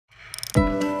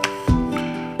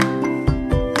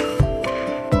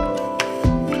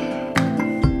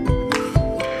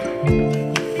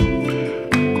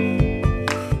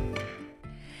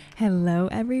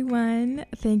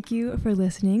Thank you for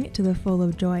listening to the Full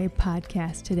of Joy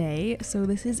podcast today. So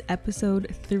this is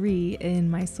episode 3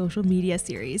 in my social media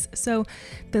series. So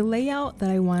the layout that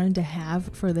I wanted to have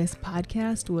for this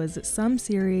podcast was some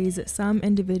series, some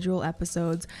individual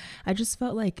episodes. I just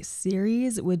felt like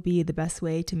series would be the best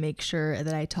way to make sure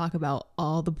that I talk about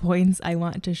all the points I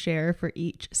want to share for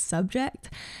each subject.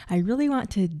 I really want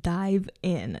to dive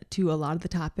in to a lot of the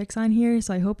topics on here,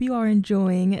 so I hope you are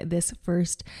enjoying this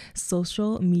first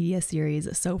social media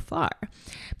series so far.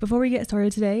 Before we get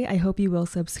started today, I hope you will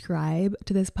subscribe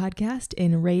to this podcast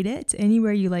and rate it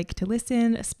anywhere you like to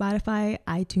listen: Spotify,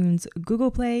 iTunes,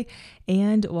 Google Play,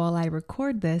 and while I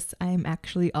record this, I am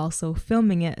actually also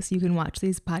filming it so you can watch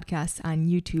these podcasts on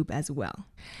YouTube as well.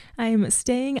 I'm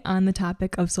staying on the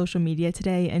topic of social media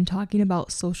today and talking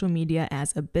about social media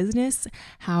as a business,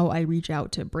 how I reach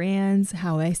out to brands,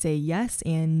 how I say yes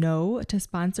and no to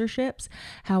sponsorships,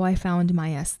 how I found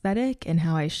my aesthetic and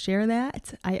how I share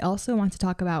that. I also want to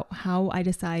talk about how I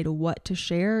decide what to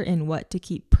share and what to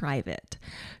keep private.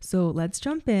 So let's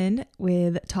jump in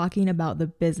with talking about the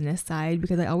business side,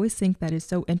 because I always think that is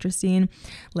so interesting,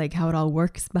 like how it all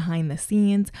works behind the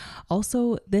scenes.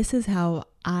 Also, this is how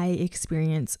I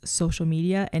experience social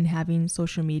media and having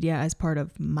social media as part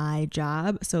of my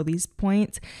job. So these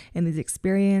points and these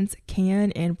experience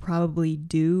can and probably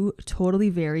do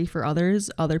totally vary for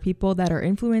other people that are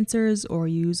influencers or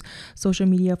use social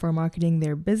media for marketing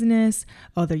their business,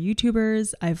 other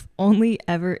YouTubers. I've only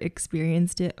ever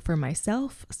experienced it for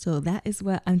myself, so that is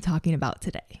what I'm talking about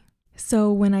today.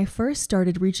 So when I first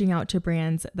started reaching out to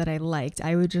brands that I liked,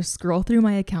 I would just scroll through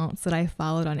my accounts that I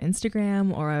followed on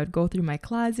Instagram, or I would go through my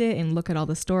closet and look at all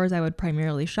the stores I would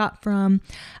primarily shop from.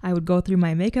 I would go through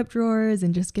my makeup drawers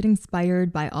and just get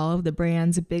inspired by all of the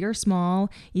brands, big or small.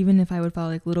 Even if I would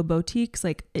follow like little boutiques,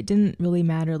 like it didn't really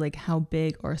matter like how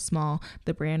big or small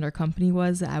the brand or company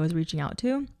was that I was reaching out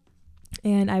to.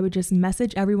 And I would just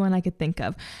message everyone I could think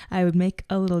of. I would make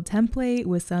a little template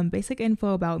with some basic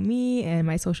info about me and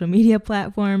my social media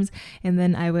platforms, and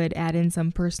then I would add in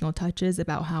some personal touches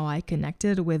about how I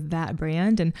connected with that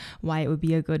brand and why it would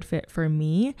be a good fit for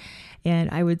me. And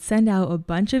I would send out a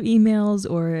bunch of emails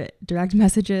or direct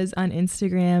messages on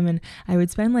Instagram, and I would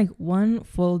spend like one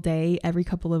full day every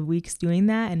couple of weeks doing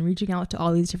that and reaching out to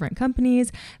all these different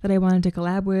companies that I wanted to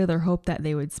collab with or hope that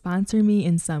they would sponsor me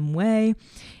in some way.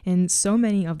 And so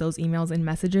many of those emails and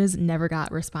messages never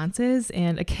got responses,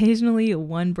 and occasionally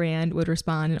one brand would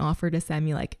respond and offer to send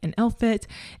me like an outfit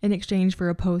in exchange for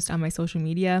a post on my social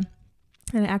media.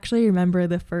 And I actually remember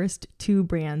the first 2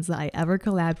 brands that I ever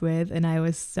collabed with, and I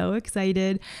was so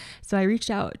excited. So I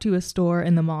reached out to a store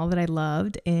in the mall that I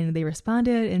loved, and they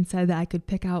responded and said that I could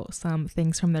pick out some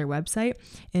things from their website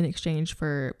in exchange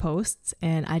for posts.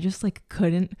 And I just like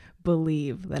couldn't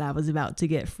believe that I was about to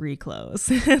get free clothes.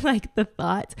 Like the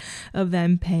thought of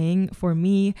them paying for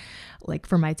me, like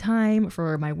for my time,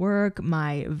 for my work,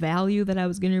 my value that I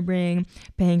was going to bring,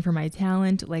 paying for my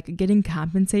talent, like getting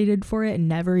compensated for it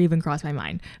never even crossed my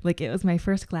mind. Like it was my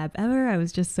first collab ever. I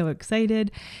was just so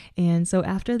excited. And so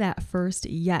after that first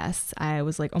yes, I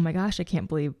was like, oh my gosh, I can't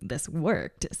believe this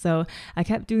worked. So I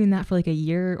kept doing that for like a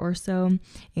year or so.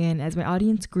 And as my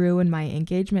audience grew and my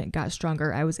engagement got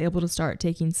stronger, I was able to start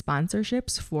taking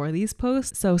sponsorships for these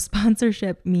posts. So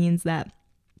sponsorship means that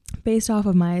based off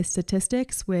of my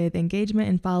statistics with engagement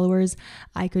and followers,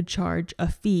 I could charge a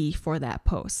fee for that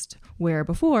post, where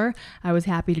before I was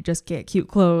happy to just get cute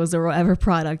clothes or whatever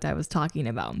product I was talking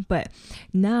about. But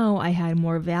now I had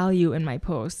more value in my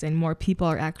posts and more people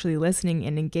are actually listening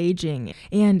and engaging,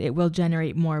 and it will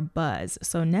generate more buzz.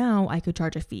 So now I could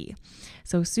charge a fee.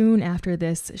 So soon after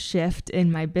this shift in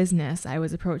my business, I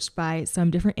was approached by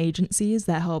some different agencies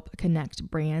that help connect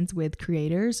brands with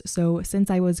creators. So since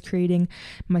I was creating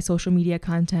my social media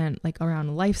content like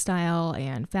around lifestyle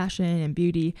and fashion and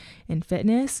beauty and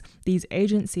fitness, these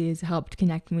agencies helped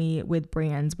connect me with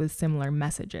brands with similar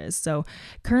messages. So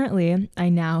currently, I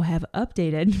now have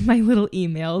updated my little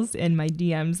emails and my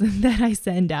DMs that I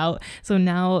send out. So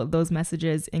now those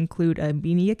messages include a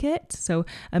media kit. So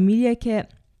a media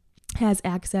kit has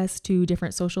access to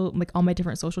different social, like all my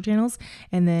different social channels,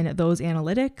 and then those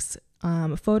analytics,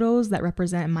 photos that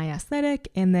represent my aesthetic,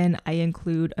 and then I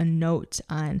include a note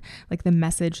on like the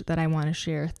message that I want to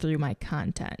share through my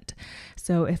content.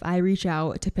 So if I reach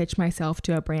out to pitch myself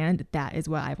to a brand, that is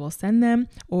what I will send them.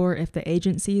 Or if the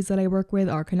agencies that I work with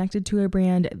are connected to a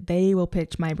brand, they will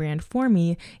pitch my brand for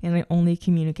me, and I only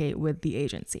communicate with the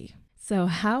agency. So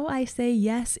how I say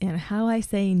yes and how I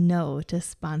say no to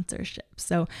sponsorships.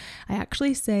 So I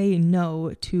actually say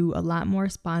no to a lot more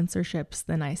sponsorships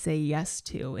than I say yes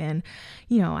to. And,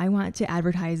 I want to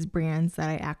advertise brands that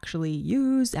I actually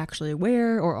use, actually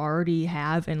wear, or already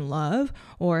have and love.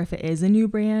 Or if it is a new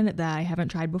brand that I haven't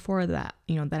tried before that,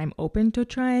 that I'm open to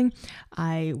trying,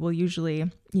 I will usually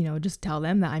just tell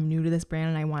them that I'm new to this brand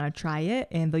and I want to try it.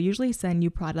 And they'll usually send new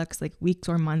products like weeks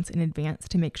or months in advance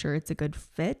to make sure it's a good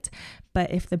fit.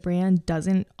 But if the brand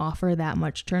doesn't offer that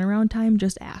much turnaround time,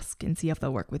 just ask and see if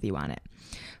they'll work with you on it.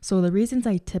 So the reasons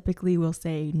I typically will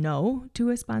say no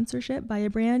to a sponsorship by a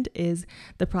brand is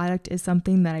the product is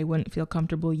something that I wouldn't feel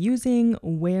comfortable using,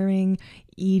 wearing,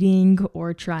 eating,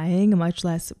 or trying, much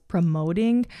less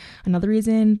promoting. Another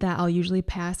reason that I'll usually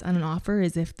pass on an offer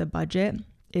is if the budget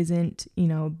isn't,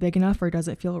 big enough or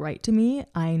doesn't feel right to me.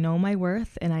 I know my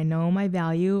worth and I know my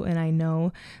value and I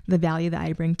know the value that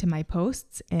I bring to my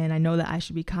posts, and I know that I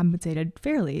should be compensated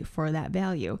fairly for that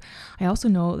value. I also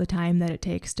know the time that it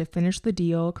takes to finish the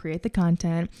deal, create the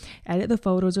content, edit the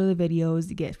photos or the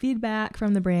videos, get feedback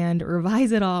from the brand,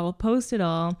 revise it all, post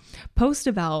about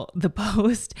the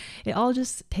post. It all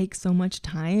just takes so much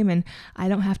time, and I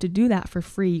don't have to do that for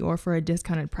free or for a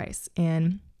discounted price.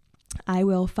 And I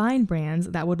will find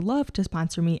brands that would love to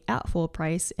sponsor me at full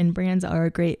price and brands that are a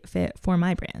great fit for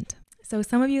my brand. So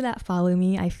some of you that follow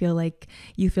me, I feel like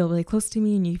you feel really close to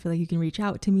me and you feel like you can reach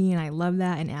out to me, and I love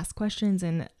that, and ask questions.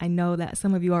 And I know that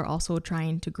some of you are also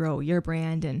trying to grow your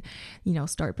brand and,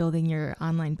 start building your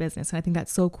online business. And I think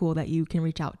that's so cool that you can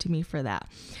reach out to me for that.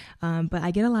 But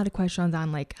I get a lot of questions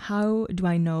on like, how do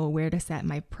I know where to set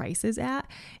my prices at?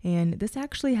 And this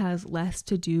actually has less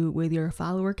to do with your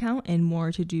follower count and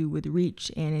more to do with reach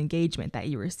and engagement that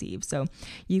you receive. So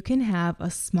you can have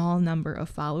a small number of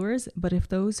followers, but if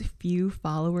those few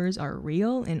followers are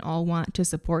real and all want to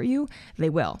support you, they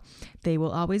will. They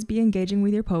will always be engaging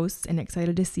with your posts and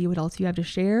excited to see what else you have to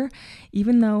share.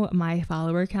 Even though my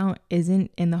follower count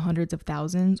isn't in the hundreds of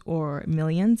thousands or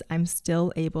millions, I'm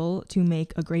still able to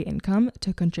make a great income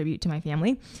to contribute to my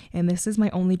family. And this is my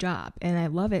only job. And I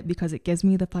love it because it gives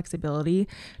me the flexibility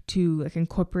to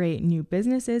incorporate new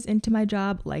businesses into my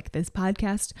job, like this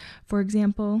podcast, for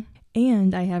example.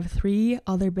 And I have 3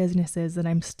 other businesses that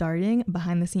I'm starting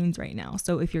behind the scenes right now.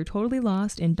 So if you're totally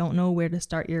lost and don't know where to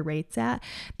start your rates at,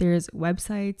 there's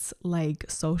websites like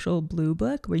Social Blue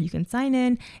Book where you can sign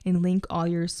in and link all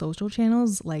your social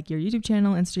channels like your YouTube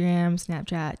channel, Instagram,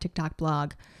 Snapchat, TikTok,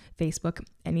 blog, Facebook,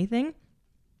 anything.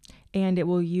 And it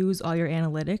will use all your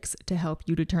analytics to help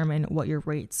you determine what your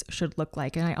rates should look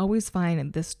like. And I always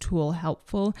find this tool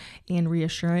helpful and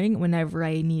reassuring whenever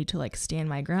I need to stand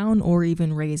my ground or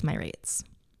even raise my rates.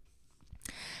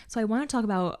 So I want to talk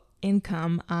about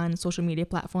income on social media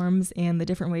platforms and the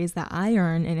different ways that I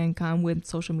earn an income with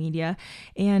social media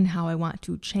and how I want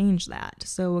to change that.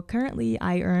 So currently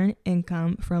I earn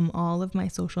income from all of my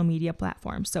social media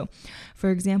platforms. So for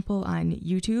example, on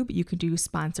YouTube, you could do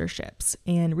sponsorships.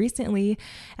 And recently,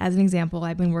 as an example,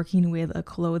 I've been working with a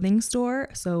clothing store.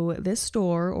 So this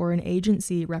store or an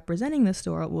agency representing the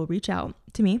store will reach out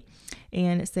to me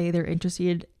and say they're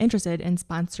interested in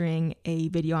sponsoring a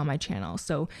video on my channel.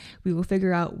 So we will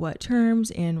figure out what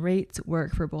terms and rates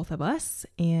work for both of us,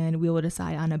 and we will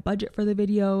decide on a budget for the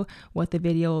video, what the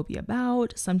video will be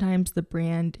about. Sometimes the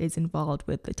brand is involved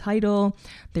with the title.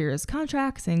 There's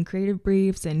contracts and creative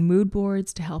briefs and mood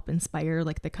boards to help inspire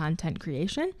the content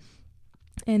creation.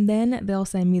 And then they'll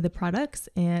send me the products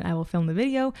and I will film the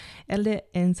video, edit it,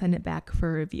 and send it back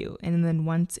for review. And then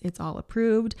once it's all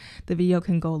approved, the video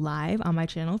can go live on my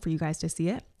channel for you guys to see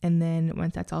it. And then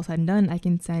once that's all said and done, I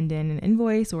can send in an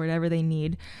invoice or whatever they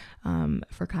need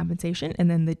for compensation, and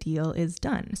then the deal is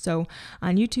done. So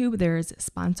on YouTube, there's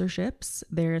sponsorships,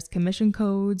 there's commission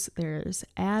codes, there's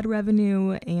ad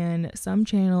revenue, and some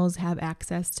channels have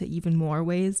access to even more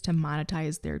ways to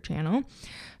monetize their channel.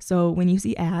 So when you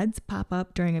see ads pop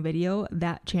up during a video,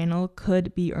 that channel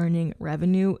could be earning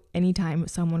revenue anytime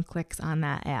someone clicks on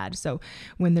that ad. So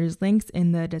when there's links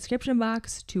in the description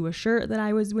box to a shirt that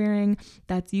I was wearing,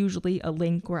 that's usually a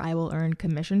link where I will earn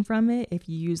commission from it if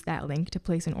you use that link to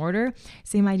place an order.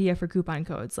 Same idea for coupon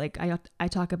codes. I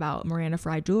talk about Miranda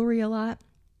Fry jewelry a lot,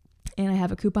 and I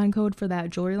have a coupon code for that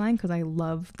jewelry line because I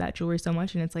love that jewelry so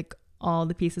much, and it's all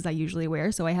the pieces I usually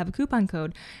wear. So I have a coupon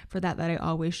code for that I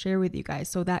always share with you guys.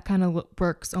 So that kind of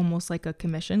works almost like a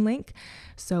commission link.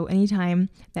 So anytime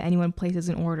that anyone places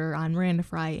an order on Miranda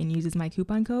Fry and uses my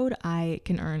coupon code, I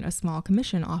can earn a small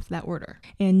commission off that order.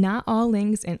 And not all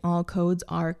links and all codes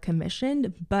are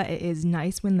commissioned, but it is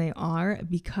nice when they are,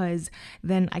 because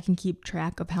then I can keep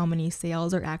track of how many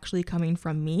sales are actually coming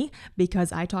from me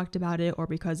because I talked about it or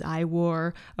because I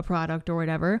wore a product or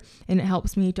whatever. And it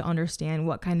helps me to understand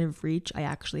what kind of reach I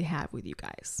actually have with you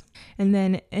guys. And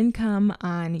then income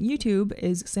on YouTube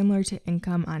is similar to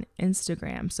income on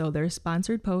Instagram. So there's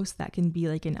sponsored posts that can be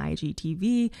like an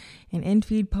IGTV, an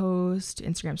in-feed post,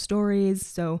 Instagram stories.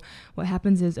 So what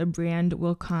happens is a brand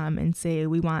will come and say,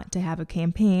 we want to have a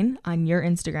campaign on your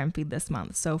Instagram feed this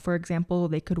month. So for example,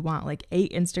 they could want like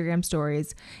 8 Instagram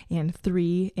stories and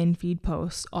 3 in-feed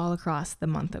posts all across the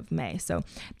month of May. So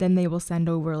then they will send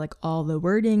over like all the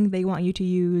wording they want you to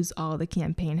use, all the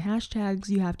campaign hashtags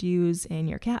you have to use in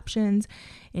your captions,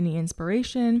 any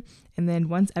inspiration. And then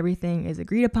once everything is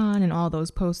agreed upon and all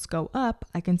those posts go up,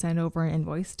 I can send over an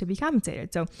invoice to be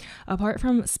compensated. So apart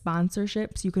from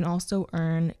sponsorships, you can also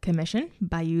earn commission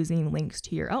by using links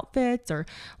to your outfits or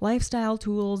lifestyle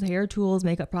tools, hair tools,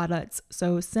 makeup products.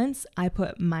 So since I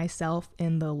put myself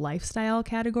in the lifestyle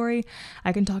category,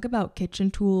 I can talk about kitchen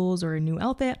tools or a new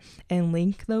outfit and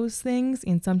link those things.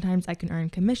 And sometimes I can earn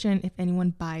commission if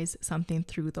anyone buys something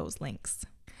through those links.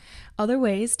 Other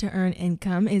ways to earn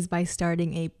income is by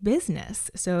starting a business.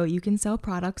 So you can sell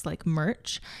products like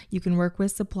merch. You can work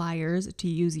with suppliers to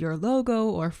use your logo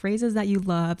or phrases that you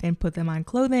love and put them on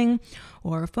clothing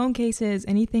or phone cases,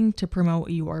 anything to promote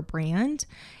your brand.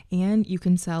 And you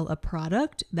can sell a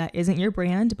product that isn't your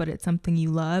brand, but it's something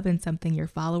you love and something your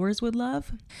followers would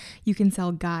love. You can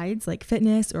sell guides like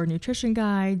fitness or nutrition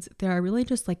guides. There are really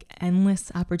just like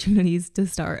endless opportunities to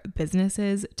start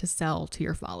businesses to sell to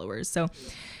your followers. So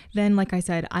then, like I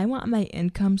said, I want my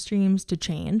income streams to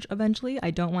change eventually.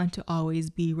 I don't want to always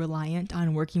be reliant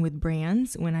on working with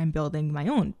brands when I'm building my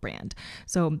own brand.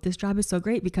 So this job is so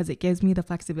great because it gives me the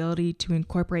flexibility to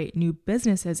incorporate new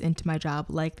businesses into my job,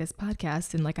 like this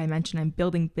podcast. And like I mentioned, I'm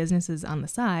building businesses on the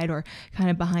side or kind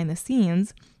of behind the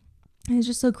scenes. And it's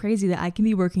just so crazy that I can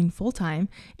be working full-time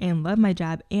and love my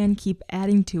job and keep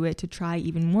adding to it to try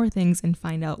even more things and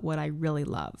find out what I really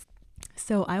love.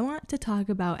 So I want to talk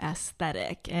about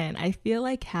aesthetic, and I feel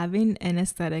like having an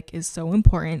aesthetic is so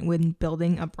important when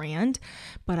building a brand,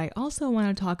 but I also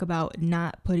want to talk about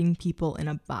not putting people in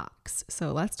a box.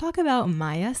 So let's talk about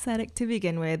my aesthetic to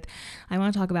begin with. I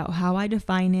want to talk about how I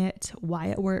define it, why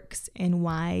it works, and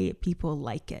why people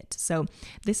like it. So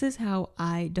this is how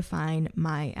I define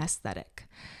my aesthetic: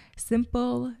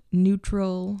 simple,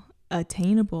 neutral,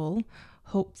 attainable,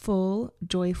 hopeful,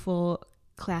 joyful,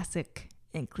 classic,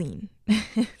 and clean.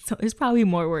 So there's probably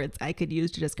more words I could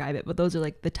use to describe it, but those are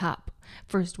like the top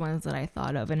first ones that I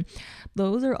thought of. And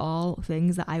those are all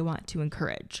things that I want to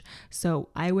encourage. So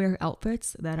I wear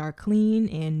outfits that are clean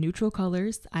and neutral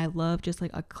colors. I love just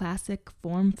like a classic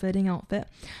form-fitting outfit.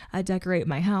 I decorate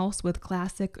my house with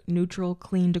classic, neutral,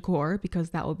 clean decor because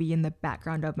that will be in the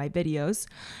background of my videos.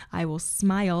 I will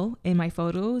smile in my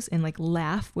photos and like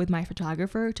laugh with my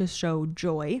photographer to show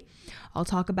joy. I'll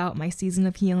talk about my season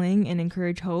of healing and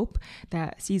encourage hope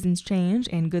that seasons change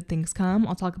and good things come.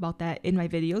 I'll talk about that in my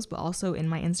videos, but also in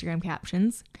my Instagram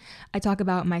captions. I talk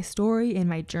about my story and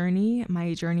my journey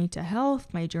to health,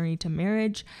 my journey to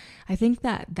marriage. I think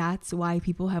that that's why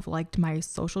people have liked my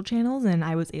social channels and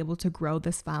I was able to grow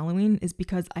this following, is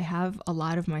because I have a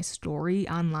lot of my story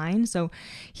online. So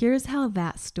here's how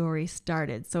that story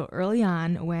started. So early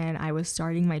on, when I was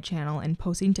starting my channel and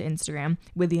posting to Instagram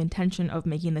with the intention of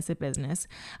making this a business,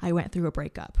 I went through a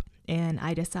breakup. And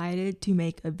I decided to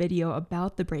make a video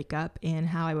about the breakup and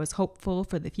how I was hopeful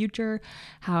for the future,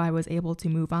 how I was able to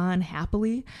move on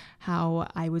happily, how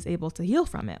I was able to heal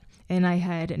from it. And I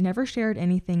had never shared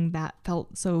anything that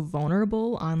felt so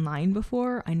vulnerable online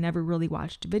before. I never really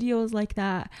watched videos like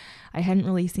that. I hadn't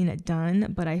really seen it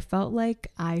done, but I felt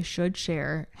like I should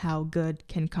share how good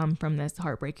can come from this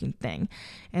heartbreaking thing.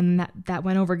 And that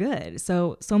went over good.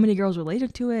 So many girls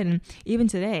related to it. And even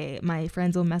today, my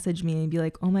friends will message me and be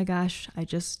like, oh my gosh, I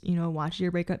just, watched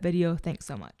your breakup video. Thanks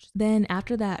so much. Then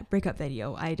after that breakup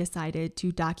video, I decided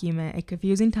to document a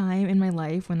confusing time in my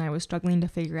life when I was struggling to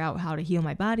figure out how to heal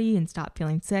my body and stop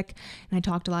feeling sick. And I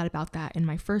talked a lot about that in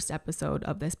my first episode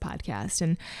of this podcast.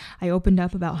 And I opened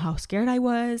up about how scared I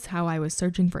was, how I was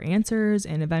searching for answers,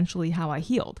 and eventually how I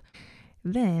healed.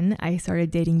 Then I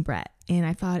started dating Brett. and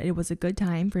I thought it was a good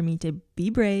time for me to be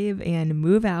brave and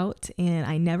move out. And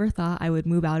I never thought I would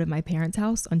move out of my parents'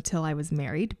 house until I was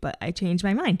married, but I changed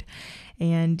my mind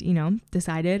and,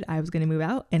 decided I was going to move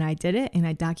out, and I did it, and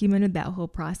I documented that whole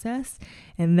process.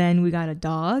 And then we got a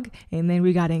dog, and then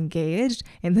we got engaged,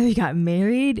 and then we got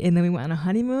married, and then we went on a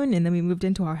honeymoon, and then we moved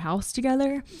into our house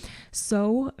together.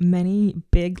 So many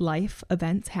big life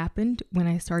events happened when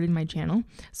I started my channel.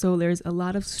 So there's a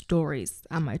lot of stories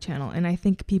on my channel, and I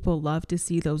think people love to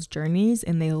see those journeys,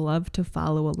 and they love to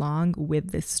follow along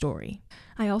with this story.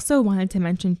 I also wanted to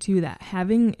mention too that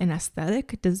having an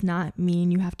aesthetic does not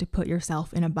mean you have to put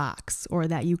yourself in a box or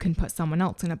that you can put someone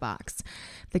else in a box.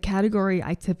 The category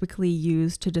I typically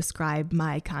use to describe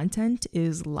my content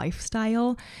is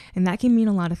lifestyle, and that can mean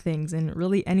a lot of things, and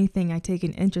really anything I take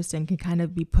an interest in can kind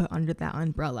of be put under that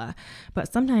umbrella.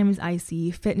 But sometimes I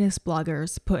see fitness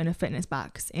bloggers put in a fitness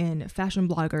box and fashion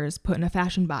bloggers put in a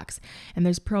fashion box, and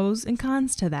there's pros and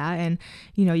cons to that. And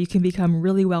you can become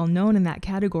really well known in that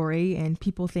category, and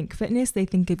people think fitness, they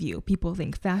think of you. People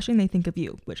think fashion, they think of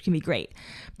you, which can be great.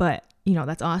 But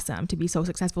that's awesome to be so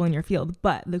successful in your field.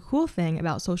 But the cool thing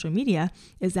about social media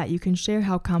is that you can share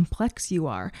how complex you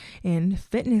are. And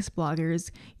fitness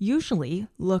bloggers usually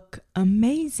look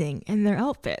amazing in their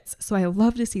outfits. So I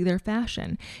love to see their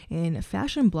fashion. And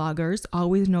fashion bloggers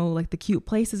always know the cute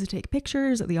places to take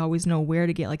pictures. They always know where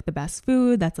to get the best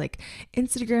food that's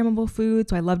Instagrammable food.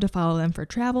 So I love to follow them for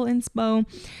travel inspo.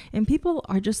 And people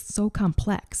are just so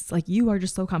complex. You are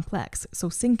just so complex. So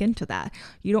sink into that.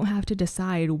 You don't have to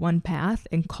decide one path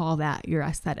and call that your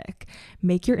aesthetic.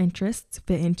 Make your interests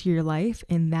fit into your life,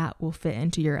 and that will fit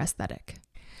into your aesthetic.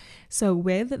 So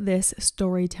with this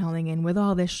storytelling and with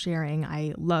all this sharing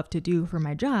I love to do for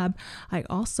my job, I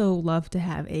also love to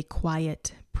have a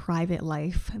quiet, private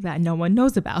life that no one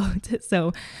knows about.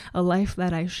 So a life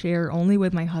that I share only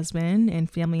with my husband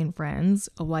and family and friends,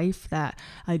 a life that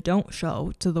I don't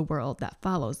show to the world that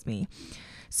follows me.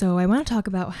 So I want to talk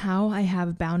about how I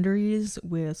have boundaries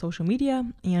with social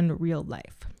media and real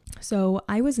life. So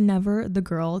I was never the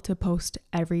girl to post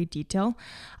every detail.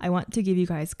 I want to give you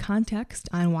guys context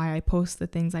on why I post the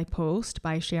things I post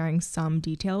by sharing some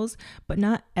details, but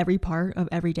not every part of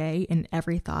every day and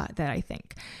every thought that I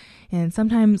think. And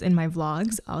sometimes in my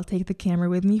vlogs, I'll take the camera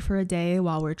with me for a day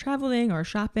while we're traveling or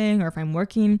shopping or if I'm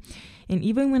working. And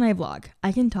even when I vlog,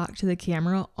 I can talk to the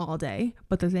camera all day.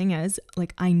 But the thing is,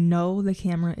 I know the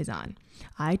camera is on.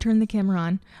 I turn the camera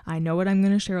on. I know what I'm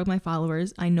going to share with my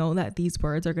followers. I know that these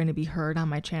words are going to be heard on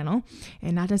my channel.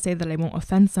 And not to say that I won't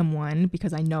offend someone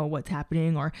because I know what's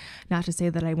happening, or not to say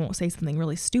that I won't say something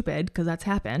really stupid because that's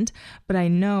happened, but I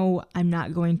know I'm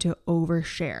not going to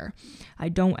overshare. I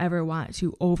don't ever want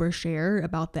to overshare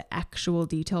about the actual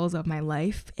details of my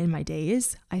life in my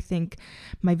days. I think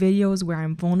my videos where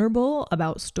I'm vulnerable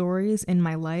about stories in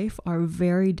my life are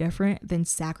very different than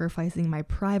sacrificing my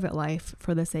private life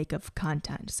for the sake of content.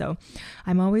 So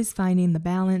I'm always finding the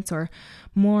balance, or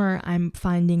more, I'm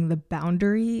finding the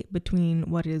boundary between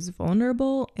what is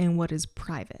vulnerable and what is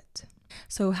private.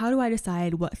 So how do I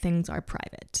decide what things are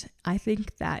private? I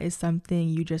think that is something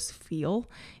you just feel,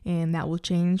 and that will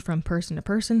change from person to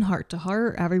person, heart to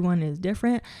heart. Everyone is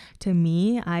different. To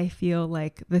me, I feel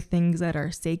like the things that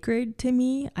are sacred to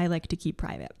me, I like to keep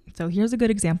private. So here's a good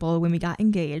example. When we got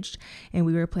engaged and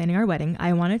we were planning our wedding,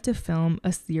 I wanted to film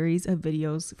a series of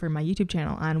videos for my YouTube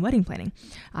channel on wedding planning.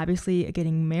 Obviously,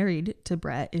 getting married to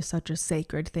Brett is such a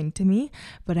sacred thing to me,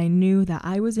 but I knew that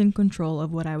I was in control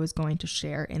of what I was going to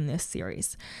share in this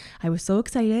series. I was so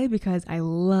excited because I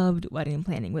loved wedding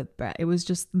planning with Brett. It was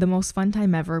just the most fun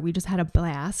time ever. We just had a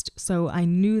blast. So I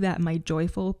knew that my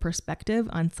joyful perspective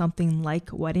on something like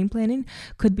wedding planning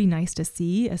could be nice to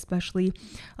see, especially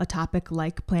a topic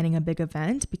like planning a big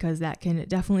event, because that can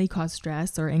definitely cause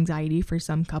stress or anxiety for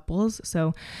some couples.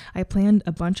 So I planned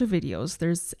a bunch of videos.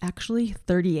 There's actually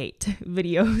 38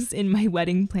 videos in my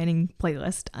wedding planning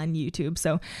playlist on YouTube.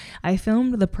 So I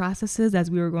filmed the processes as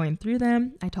we were going through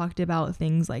them. I talked about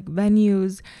things like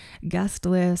venues, guest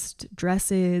list,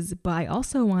 dresses, but I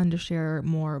also wanted to share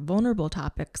more vulnerable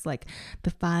topics like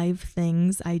the 5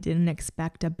 things I didn't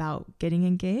expect about getting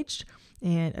engaged,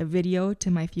 and a video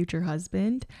to my future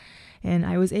husband. And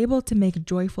I was able to make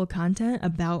joyful content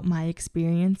about my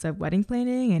experience of wedding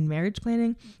planning and marriage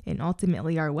planning, and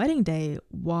ultimately our wedding day,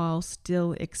 while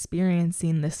still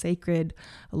experiencing the sacred,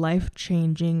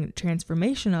 life-changing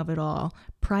transformation of it all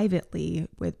privately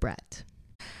with Brett.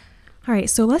 All right,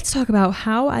 so let's talk about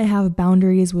how I have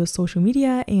boundaries with social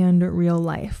media and real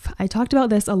life. I talked about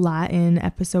this a lot in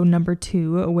episode number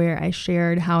 2, where I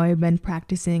shared how I've been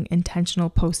practicing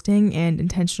intentional posting and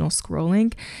intentional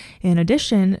scrolling. In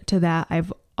addition to that,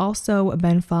 I've also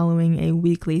been following a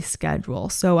weekly schedule.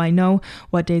 So I know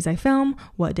what days I film,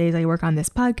 what days I work on this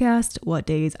podcast, what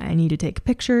days I need to take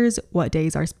pictures, what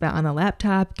days are spent on the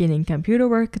laptop getting computer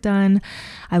work done.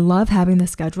 I love having the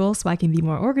schedule so I can be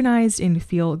more organized and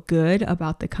feel good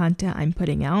about the content I'm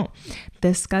putting out.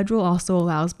 This schedule also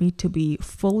allows me to be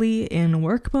fully in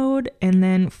work mode and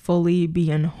then fully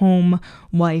be in home,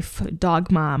 wife,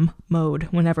 dog mom mode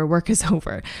whenever work is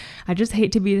over. I just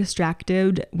hate to be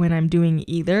distracted when I'm doing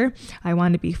either. I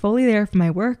want to be fully there for my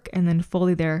work and then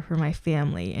fully there for my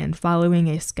family. And following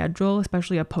a schedule,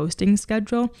 especially a posting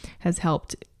schedule, has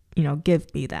helped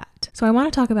give me that. So I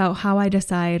want to talk about how I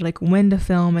decide when to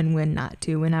film and when not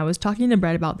to. And I was talking to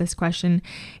Brett about this question,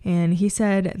 and he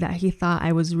said that he thought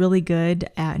I was really good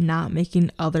at not making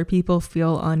other people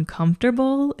feel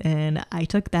uncomfortable. And I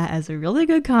took that as a really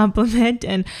good compliment.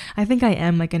 And I think I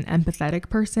am an empathetic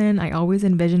person. I always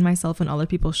envision myself in other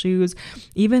people's shoes.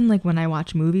 Even when I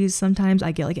watch movies, sometimes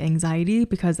I get anxiety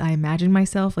because I imagine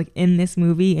myself in this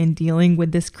movie and dealing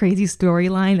with this crazy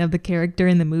storyline of the character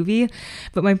in the movie.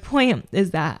 But my point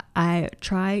is that I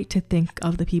try to think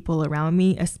of the people around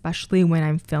me, especially when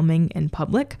I'm filming in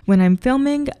public. When I'm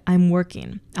filming, I'm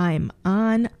working. I'm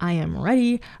on, I am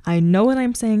ready. I know what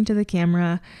I'm saying to the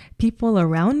camera. People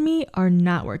around me are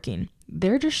not working.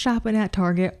 They're just shopping at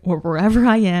Target or wherever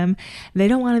I am. They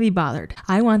don't want to be bothered.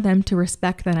 I want them to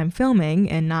respect that I'm filming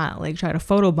and not try to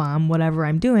photobomb whatever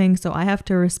I'm doing. So I have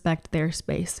to respect their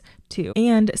space too.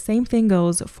 And same thing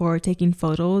goes for taking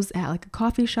photos at a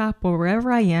coffee shop or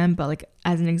wherever I am. But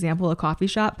as an example, a coffee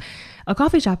shop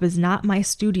is not my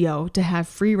studio to have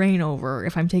free reign over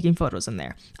if I'm taking photos in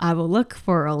there. I will look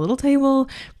for a little table,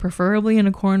 preferably in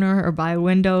a corner or by a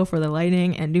window for the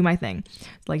lighting, and do my thing.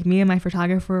 Me and my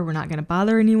photographer, we're not going to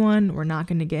bother anyone. We're not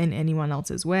going to get in anyone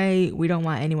else's way. We don't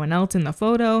want anyone else in the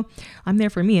photo. I'm there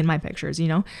for me and my pictures,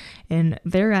 and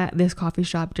they're at this coffee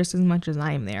shop just as much as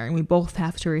I am there. And we both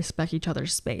have to respect each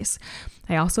other's space.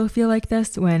 I also feel like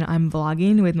this when I'm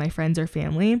vlogging with my friends or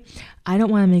family. I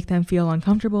don't want to make them feel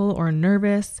uncomfortable or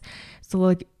nervous.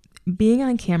 So being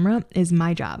on camera is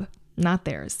my job, not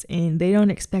theirs. And they don't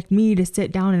expect me to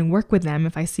sit down and work with them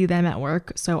if I see them at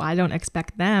work. So I don't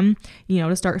expect them,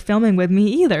 to start filming with me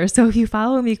either. So if you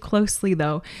follow me closely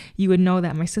though, you would know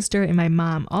that my sister and my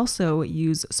mom also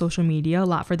use social media a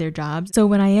lot for their jobs. So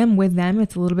when I am with them,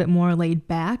 it's a little bit more laid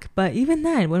back. But even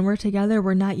then, when we're together,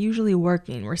 we're not usually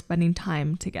working. We're spending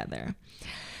time together.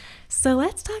 So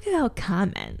let's talk about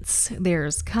comments.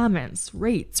 There's comments,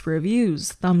 rates,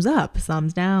 reviews, thumbs up,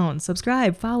 thumbs down,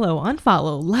 subscribe, follow,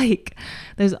 unfollow, like.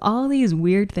 There's all these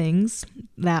weird things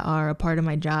that are a part of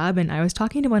my job. And I was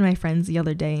talking to one of my friends the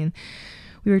other day, and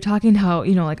we were talking how,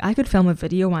 I could film a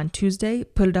video on Tuesday,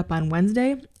 put it up on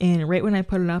Wednesday, and right when I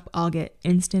put it up, I'll get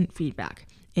instant feedback,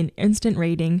 an instant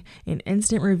rating, an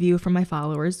instant review from my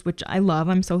followers, which I love.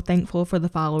 I'm so thankful for the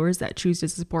followers that choose to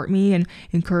support me and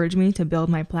encourage me to build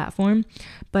my platform.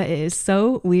 But it is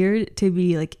so weird to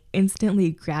be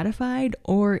instantly gratified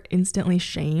or instantly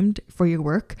shamed for your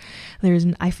work.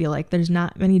 I feel like there's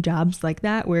not many jobs like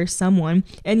that where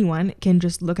anyone can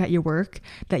just look at your work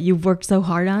that you've worked so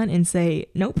hard on and say,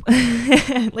 nope.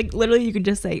 Literally you can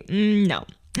just say, no.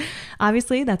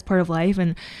 Obviously, that's part of life,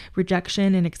 and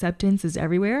rejection and acceptance is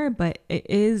everywhere, but it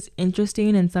is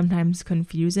interesting and sometimes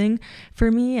confusing for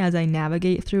me as I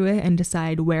navigate through it and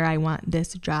decide where I want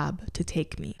this job to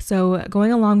take me. So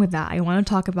going along with that, I want to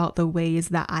talk about the ways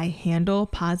that I handle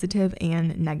positive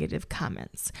and negative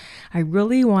comments. I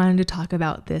really wanted to talk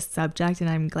about this subject, and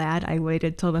I'm glad I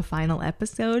waited till the final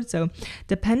episode. So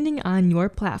depending on your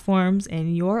platforms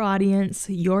and your audience,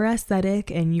 your aesthetic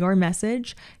and your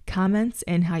message, comments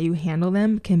and how you handle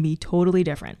them can be totally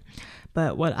different.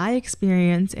 But what I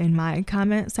experience in my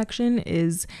comment section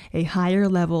is a higher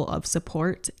level of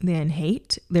support than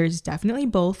hate. There's definitely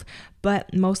both,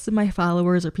 but most of my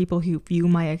followers or people who view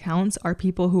my accounts are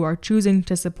people who are choosing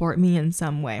to support me in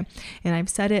some way. And I've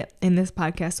said it in this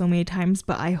podcast so many times,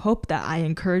 but I hope that I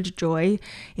encourage joy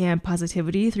and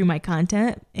positivity through my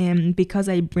content. And because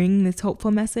I bring this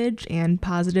hopeful message and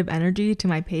positive energy to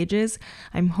my pages,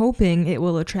 I'm hoping it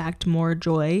will attract more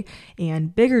joy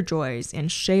and bigger joys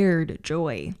and shared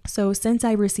joy. So since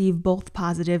I receive both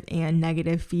positive and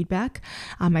negative feedback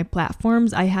on my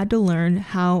platforms, I had to learn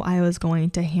how I was going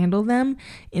to handle them them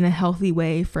in a healthy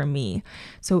way for me.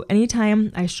 So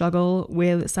anytime I struggle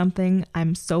with something,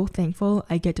 I'm so thankful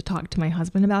I get to talk to my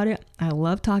husband about it. I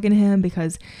love talking to him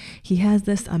because he has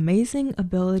this amazing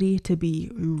ability to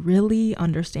be really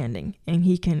understanding, and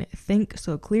he can think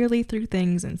so clearly through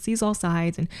things and sees all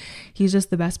sides, and he's just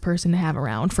the best person to have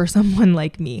around for someone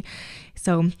like me.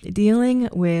 So dealing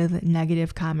with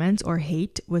negative comments or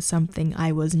hate was something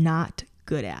I was not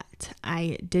good at.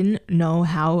 I didn't know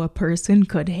how a person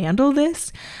could handle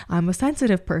this. I'm a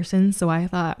sensitive person, so I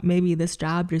thought maybe this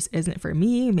job just isn't for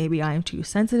me. Maybe I'm too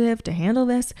sensitive to handle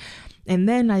this. And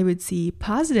then I would see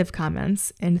positive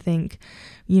comments and think,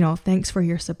 thanks for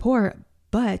your support,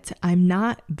 but I'm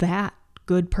not that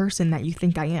good person that you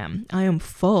think I am. I am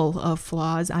full of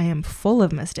flaws. I am full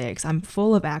of mistakes. I'm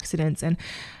full of accidents, and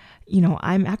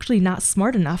I'm actually not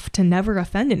smart enough to never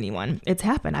offend anyone. It's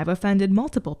happened. I've offended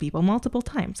multiple people multiple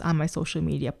times on my social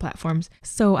media platforms.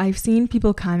 So I've seen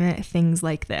people comment things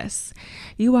like this: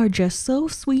 "You are just so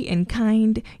sweet and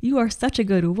kind. You are such a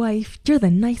good wife. You're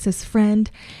the nicest friend."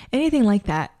 Anything like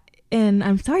that. And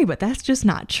I'm sorry, but that's just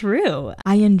not true.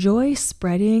 I enjoy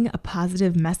spreading a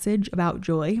positive message about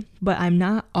joy, but I'm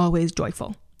not always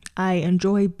joyful. I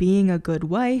enjoy being a good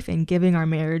wife and giving our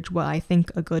marriage what I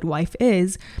think a good wife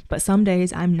is, but some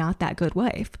days I'm not that good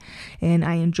wife. And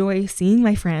I enjoy seeing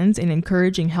my friends and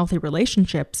encouraging healthy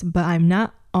relationships, but I'm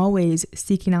not always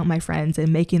seeking out my friends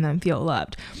and making them feel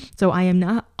loved. So I am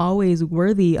not always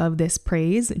worthy of this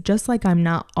praise, just like I'm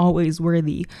not always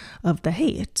worthy of the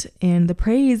hate. And the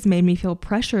praise made me feel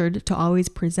pressured to always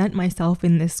present myself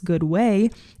in this good way,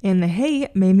 and the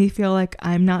hate made me feel like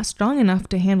I'm not strong enough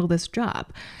to handle this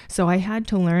job. So I had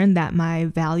to learn that my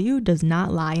value does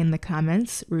not lie in the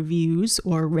comments, reviews,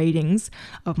 or ratings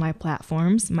of my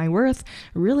platforms. My worth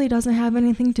really doesn't have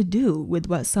anything to do with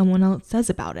what someone else says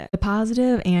about it. The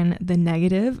positive and the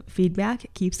negative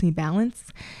feedback keeps me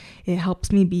balanced. It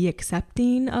helps me be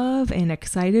accepting of and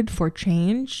excited for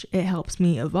change. It helps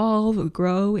me evolve,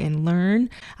 grow, and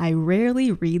learn. I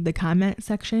rarely read the comment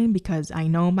section because I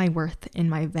know my worth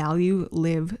and my value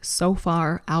live so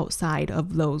far outside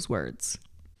of those words.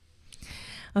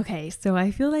 Okay, so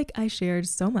I feel like I shared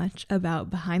so much about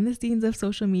behind the scenes of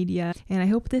social media, and I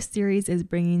hope this series is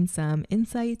bringing some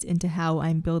insights into how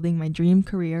I'm building my dream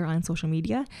career on social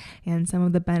media and some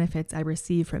of the benefits I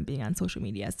receive from being on social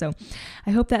media. So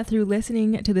I hope that through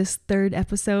listening to this third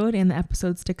episode and the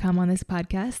episodes to come on this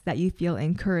podcast, that you feel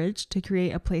encouraged to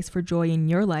create a place for joy in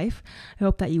your life. I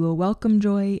hope that you will welcome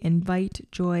joy, invite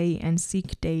joy, and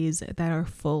seek days that are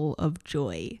full of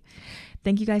joy.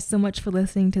 Thank you guys so much for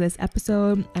listening to this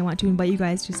episode. I want to invite you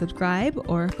guys to subscribe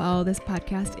or follow this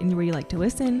podcast anywhere you like to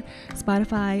listen: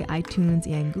 Spotify, iTunes,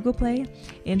 and Google Play,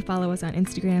 and follow us on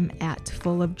Instagram at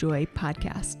Full of Joy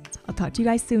Podcast. I'll talk to you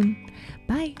guys soon.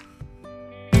 Bye.